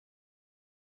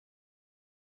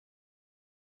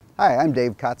Hi, I'm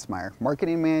Dave Kotzmeyer,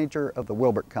 Marketing Manager of the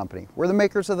Will-Burt Company. We're the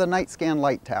makers of the Night Scan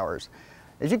light towers.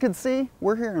 As you can see,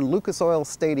 we're here in Lucas Oil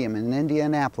Stadium in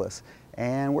Indianapolis,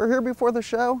 and we're here before the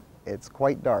show. It's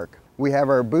quite dark. We have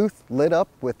our booth lit up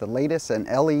with the latest in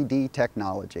LED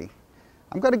technology.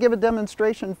 I'm going to give a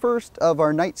demonstration first of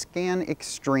our Night Scan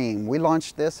Extreme. We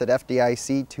launched this at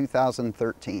FDIC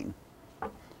 2013.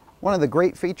 One of the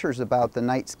great features about the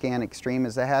Night Scan Extreme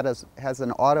is it has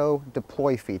an auto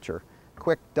deploy feature.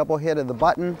 Quick double hit of the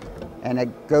button and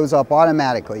it goes up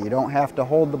automatically. You don't have to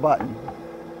hold the button.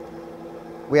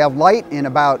 We have light in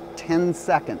about 10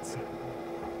 seconds.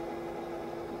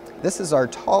 This is our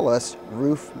tallest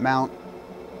roof mount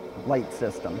light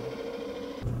system.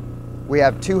 We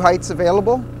have two heights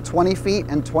available, 20 feet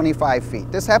and 25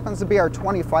 feet. This happens to be our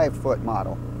 25-foot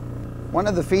model. One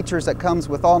of the features that comes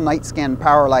with all Night Scan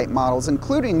power light models,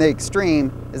 including the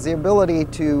Extreme, is the ability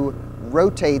to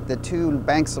rotate the two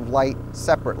banks of light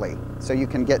separately. So you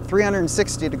can get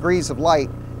 360 degrees of light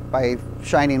by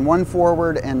shining one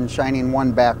forward and shining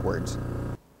one backwards.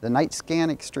 The Night Scan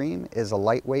Extreme is a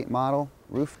lightweight model,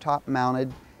 rooftop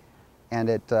mounted, and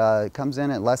it comes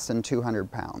in at less than 200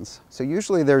 pounds. So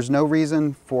usually there's no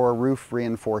reason for roof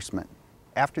reinforcement.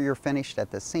 After you're finished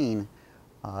at the scene,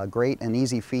 a great and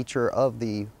easy feature of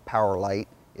the power light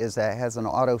is that it has an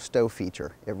auto stow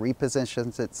feature. It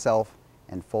repositions itself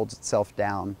and folds itself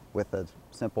down with a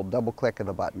simple double click of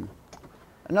the button.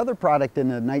 Another product in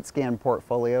the Night Scan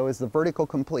portfolio is the Vertical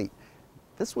Complete.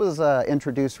 This was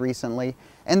introduced recently,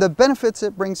 and the benefits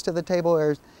it brings to the table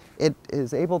is it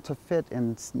is able to fit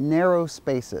in narrow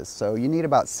spaces. So you need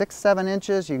about 6-7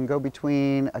 inches. You can go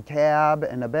between a cab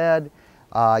and a bed.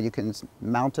 You can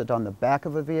mount it on the back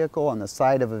of a vehicle, on the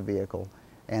side of a vehicle.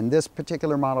 And this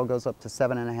particular model goes up to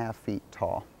 7.5 feet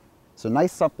tall. So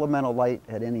nice supplemental light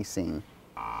at any scene.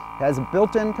 It has a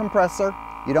built-in compressor.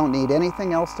 You don't need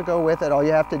anything else to go with it. All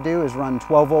you have to do is run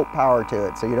 12-volt power to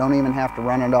it, so you don't even have to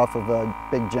run it off of a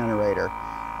big generator.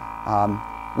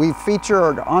 We've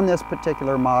featured on this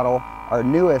particular model our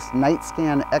newest Night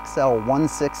Scan XL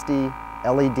 160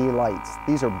 LED lights.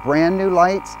 These are brand new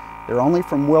lights. They're only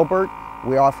from Will-Burt.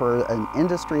 We offer an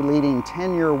industry-leading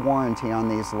 10-year warranty on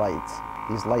these lights.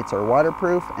 These lights are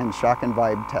waterproof and shock and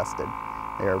vibe tested.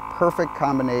 They are a perfect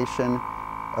combination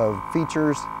of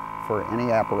features for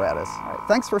any apparatus. All right,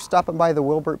 thanks for stopping by the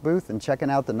Will-Burt booth and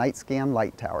checking out the Night Scan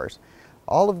light towers.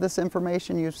 All of this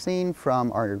information you've seen,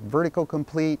 from our Vertical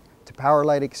Complete to Power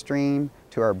Light Extreme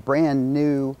to our brand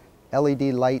new LED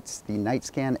lights, the Night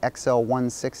Scan XL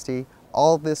 160,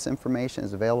 all of this information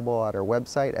is available at our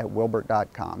website at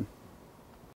wilburt.com.